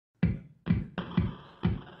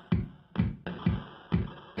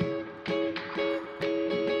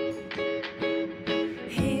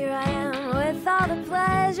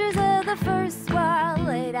first world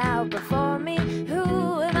laid out before me.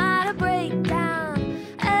 Who am I to break down?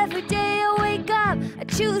 Every day I wake up, I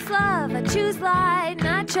choose love, I choose light, and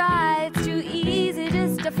I try. It's too easy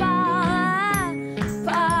just to fall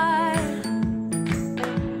apart.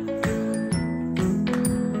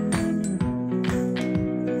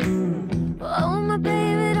 Oh my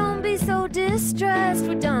baby, don't be so distressed.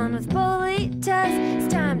 We're done with bully tests.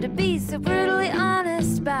 It's time to be so brutally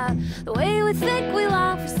honest about the way we think we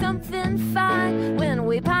long for something fine, when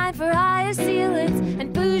we pine for higher ceilings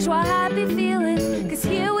and bourgeois happy feelings. Cause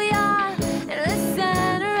here we are in the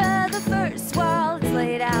center of the first world. It's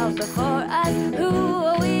laid out before us. Who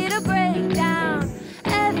are we to break down?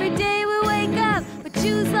 Every day we wake up, we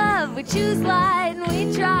choose love, we choose light, and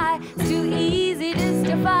we try. It's too easy just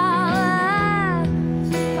to fall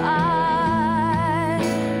apart.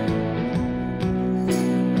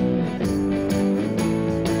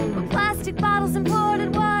 Plastic bottles,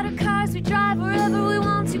 imported water, cars we drive wherever we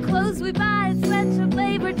want to, clothes we buy, sweatshop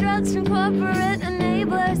labor, drugs from corporate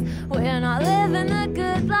enablers. We're not living the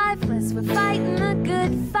good life unless we're fighting the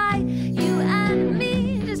good fight. You and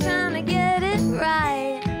me just trying to get it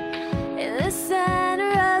right. In the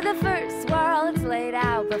center of the first world, it's laid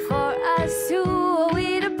out before us. Who are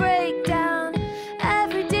we to break down?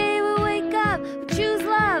 Every day we wake up, we choose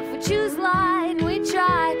love, we choose light, and we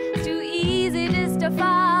try. It's too easy just to fall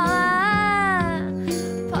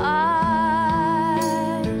apart.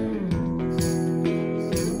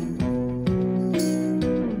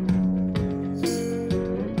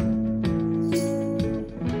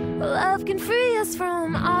 Love can free us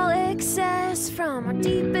from all excess, from our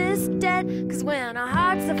deepest debt. Cause when our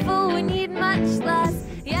hearts are full, we need much less.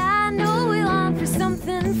 Yeah, I know we long for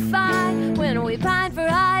something fine, when we pine for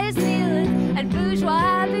higher ceilings and bourgeois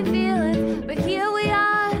happy feelings. But here we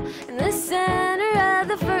are in the center of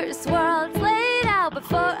the first world. It's laid out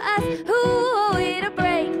before us. Who are we to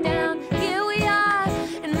break down? Here we are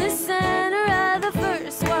in the center of the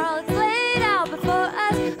first world. It's laid out before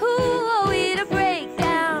us. Who are we to break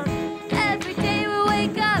down? Every day we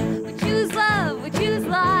wake up, we choose love, we choose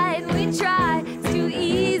light, and we try. It's too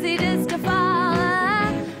easy just to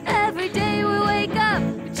fall. Every day we wake up,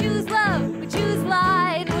 we choose love, we choose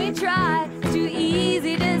light, and we try. It's too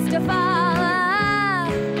easy just to fall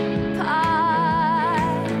apart.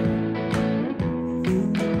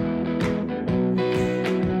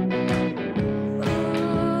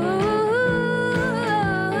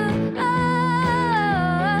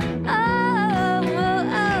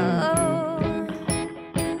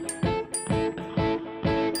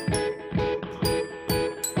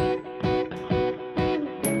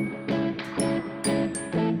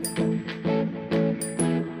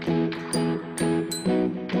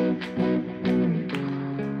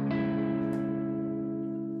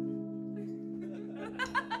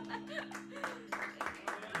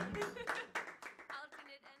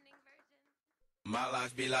 My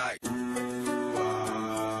life be like, yeah.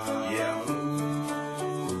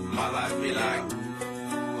 My life be like,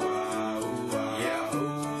 yeah.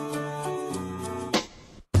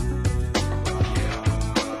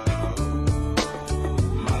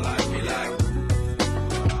 My life be like,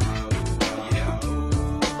 yeah.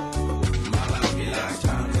 My life be like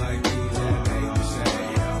times like these that make me say,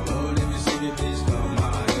 yeah. Lord, if you see me, please come my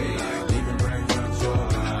way. Like leaving brain control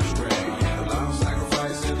when I stray. Yeah, long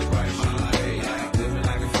sacrifice in the right my life. Living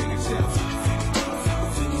like a fingertip.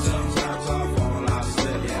 Sometimes I fall, I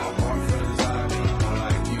slip. Yeah, more friends like me, more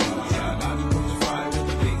like you. Yeah, I can put the fire with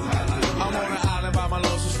the big highlight. I'm on an island by my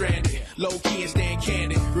lonesome stranded. Low key and staying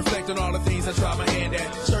candid. Reflect on all the things I try my hand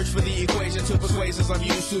at. Search for the equation to persuasions I'm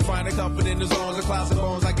used to. Finding comfort in the zones of clouds and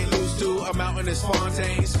bones I get loose to. A mountain is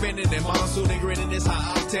Fontaine. Spinning in monsoon and grinning is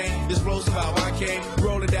high octane. Explosive how I came.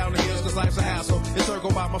 Rolling down the hills cause life's a hassle.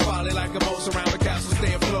 Encircled by my folly like a moat surround the castle.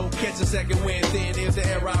 Stay afloat. Catch a second wind. Thin is the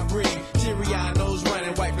air I breathe. Teary eyed nose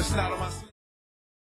running. Wipe the snot on my